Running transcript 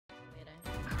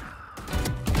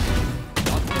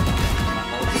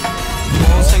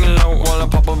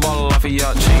bottle off of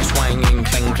your chain swinging,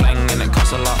 clang clang, and it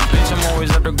costs a lot. Bitch, I'm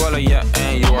always at the guala, yeah,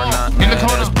 and you are not. In the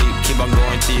corner. Keep on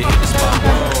going till you hit the spot.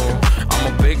 Whoa,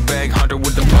 I'm a big bag hunter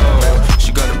with the bow.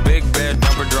 She got a big bed,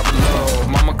 never drop it low.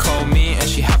 Mama called me and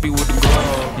she happy with the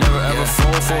glow. Never ever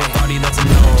fall for a body that's a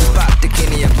no. Just pop the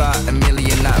Kenny about a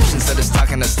million options. So just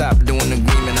talking to stop doing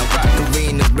agreement. I rock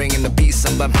arenas, bringing the peace.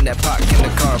 I'm bumping that park in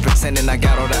the car, pretending I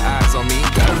got all the eyes on me.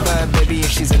 Got a bad baby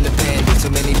and she's independent.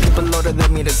 Too many people older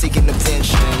than me, they're seeking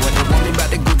attention. When they want me about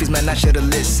the goofies, man, I should've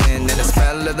listened. And the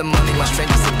smell of the money, my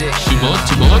strangest addiction.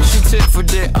 She tit for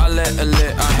dick, I let her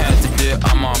lit, I had to dip.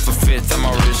 I'm off a fifth, I'm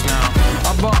all rich now.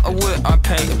 I bought a whip, I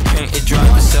paint, it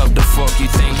drive itself. The fuck you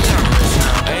think? Yeah, I'm rich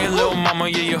now. Hey, little mama,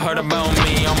 yeah, you heard about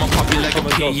me. I'm a puppy like a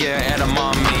pea, yeah,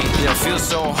 Edamame. Yeah, feel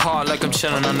so hot like I'm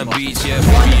chilling on the beach. Yeah,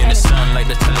 baby in the sun like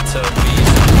the Teletubbies.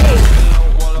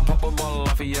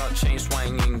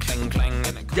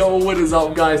 Yo, what is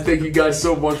up, guys? Thank you guys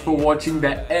so much for watching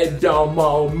the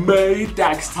Edamame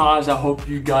Daxtage. I hope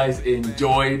you guys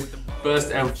enjoyed.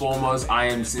 First and foremost, I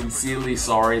am sincerely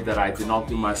sorry that I did not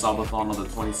do my subathon on the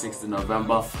 26th of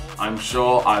November. I'm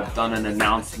sure I've done an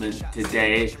announcement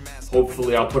today.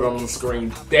 Hopefully I'll put it on the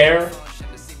screen there.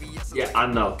 Yeah, I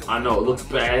know, it looks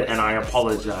bad and I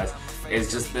apologize. It's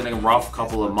just been a rough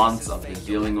couple of months. I've been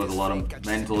dealing with a lot of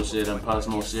mental shit and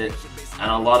personal shit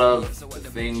and a lot of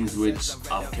things which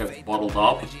I've kept bottled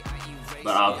up.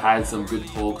 But I've had some good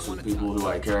talks with people who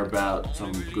I care about,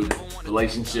 some good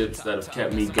relationships that have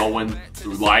kept me going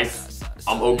through life.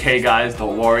 I'm okay, guys,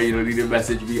 don't worry, you don't need to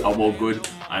message me, I'm all good.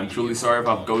 I'm truly sorry if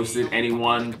I've ghosted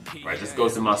anyone, or I just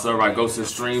ghosted my server, I ghosted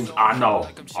streams. I know,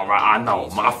 alright, I know,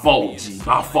 my fault, G,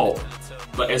 my fault.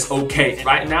 But it's okay.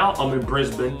 Right now, I'm in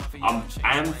Brisbane. I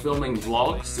am filming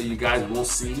vlogs, so you guys will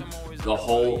see the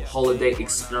whole holiday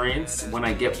experience. When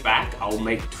I get back, I'll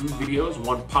make 2 videos,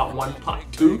 one, part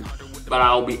 2. But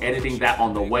I'll be editing that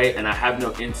on the way, and I have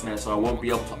no internet, so I won't be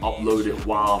able to upload it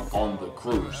while I'm on the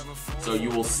cruise. So you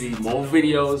will see more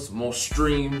videos, more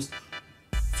streams,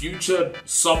 future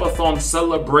subathon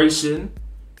celebration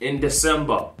in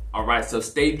December. Alright, so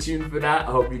stay tuned for that.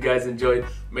 I hope you guys enjoyed.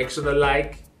 Make sure to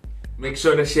like, make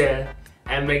sure to share,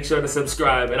 and make sure to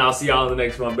subscribe. And I'll see y'all in the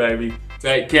next one, baby.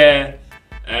 Take care,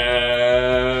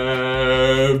 and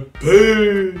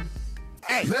peace.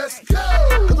 Hey, let's go!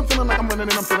 Cause I'm feeling like I'm running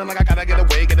and I'm feeling like I gotta get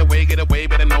away.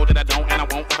 Better know that I don't and I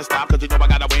won't ever stop. Cause you know I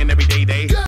gotta win every day.